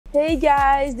Hey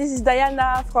guys, this is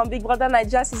Diana from Big Brother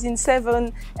Naija Season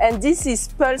 7 and this is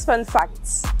Pearl's Fun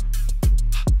Facts.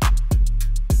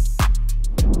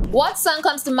 What song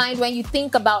comes to mind when you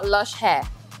think about lush hair?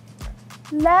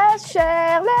 Lush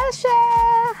hair, lush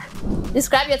hair.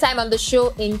 Describe your time on the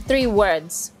show in 3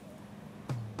 words.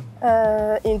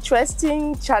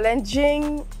 Interesting,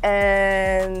 challenging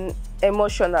and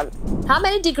emotional. How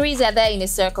many degrees are there in a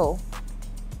circle?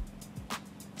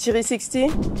 360.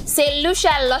 Say Lucia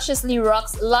lusciously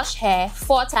rocks lush hair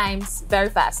 4 times very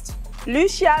fast.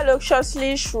 Lucia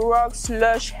luxuriously rocks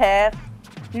lush hair.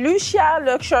 Lucia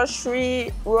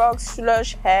luxuriously rocks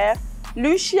lush hair.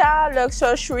 Lucia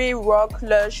luxuriously rock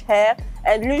lush hair.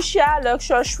 And Lucia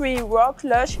luxuriously rock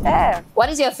lush hair.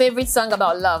 What is your favorite song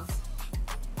about love?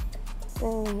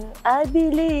 I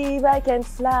believe I can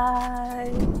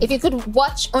fly. If you could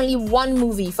watch only one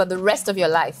movie for the rest of your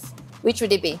life, which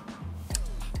would it be?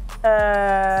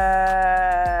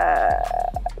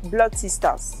 Blood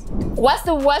Sisters. What's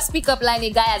the worst pickup line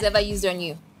a guy has ever used on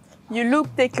you? You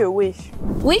look take away.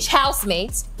 Which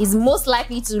housemate is most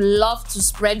likely to love to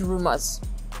spread rumors?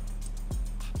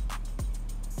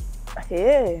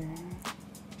 Hey,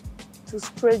 to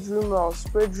spread rumors.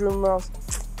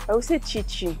 I would say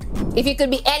Chichi. If you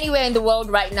could be anywhere in the world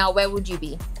right now, where would you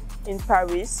be? In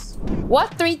Paris.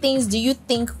 What 3 things do you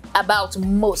think about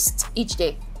most each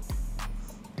day?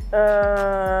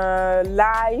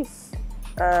 Life,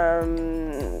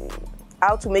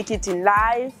 how to make it in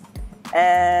life,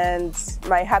 and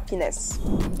my happiness.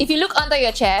 If you look under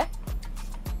your chair,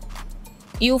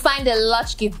 you'll find a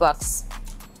Lush gift box.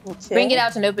 Okay. Bring it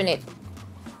out and open it.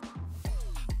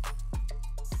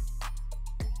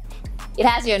 It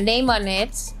has your name on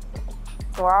it.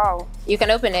 Wow. You can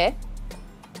open it.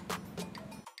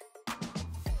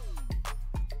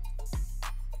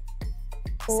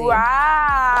 See?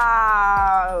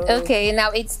 Wow. Okay, now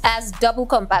it has double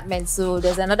compartments, so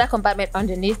there's another compartment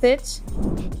underneath it.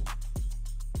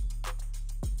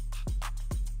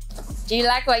 Do you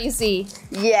like what you see?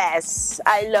 Yes,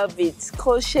 I love it.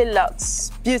 Crochet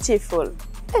locks, beautiful.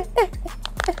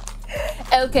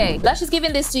 Okay, Lush is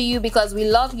giving this to you because we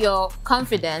love your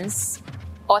confidence,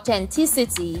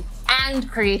 authenticity, and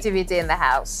creativity in the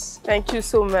house. Thank you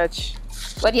so much.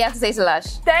 What do you have to say to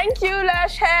Lush? Thank you,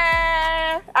 Lush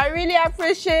Hair. I really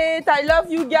appreciate. I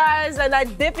love you guys, and I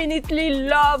definitely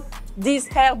love this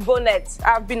hair bonnet.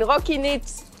 I've been rocking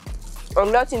it a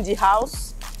lot in the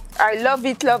house. I love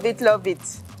it, love it, love it.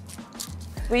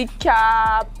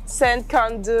 Recap, scent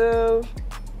candle.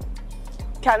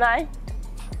 Can I?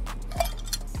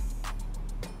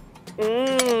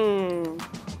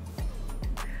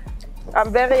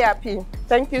 I'm very happy.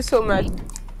 Thank you so much.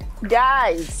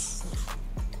 Guys.